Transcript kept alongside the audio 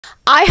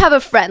I have a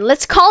friend.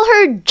 Let's call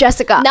her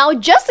Jessica. Now,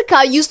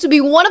 Jessica used to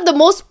be one of the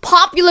most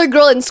popular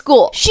girl in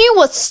school. She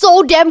was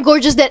so damn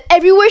gorgeous that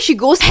everywhere she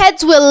goes,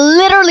 heads will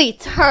literally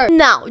turn.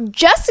 Now,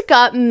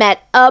 Jessica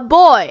met a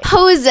boy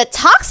who is a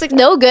toxic,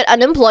 no good,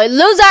 unemployed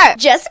loser.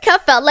 Jessica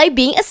felt like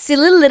being a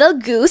silly little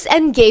goose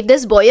and gave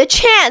this boy a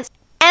chance.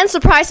 And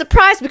surprise,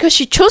 surprise, because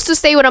she chose to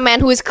stay with a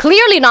man who is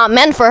clearly not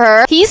meant for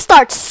her, he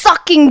starts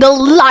sucking the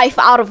life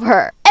out of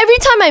her. Every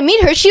time I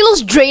meet her, she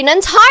looks drained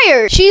and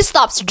tired. She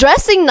stops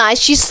dressing nice,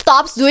 she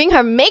stops doing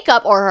her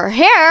makeup or her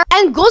hair,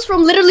 and goes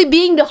from literally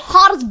being the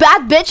hottest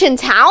bad bitch in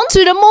town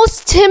to the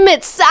most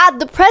timid, sad,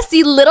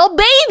 depressy little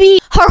baby.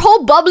 Her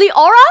whole bubbly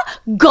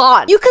aura,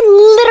 gone. You can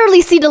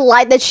literally see the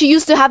light that she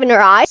used to have in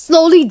her eyes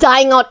slowly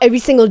dying out every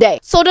single day.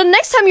 So the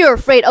next time you're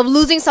afraid of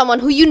losing someone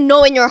who you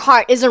know in your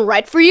heart isn't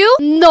right for you,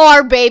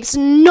 nor babes,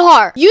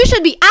 nor. You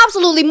should be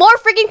absolutely more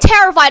freaking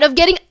terrified of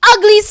getting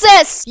ugly,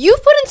 sis.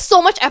 You've put in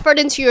so much effort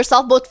into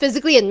yourself, both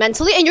physically and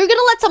mentally, and you're gonna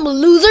let some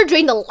loser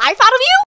drain the life out of you?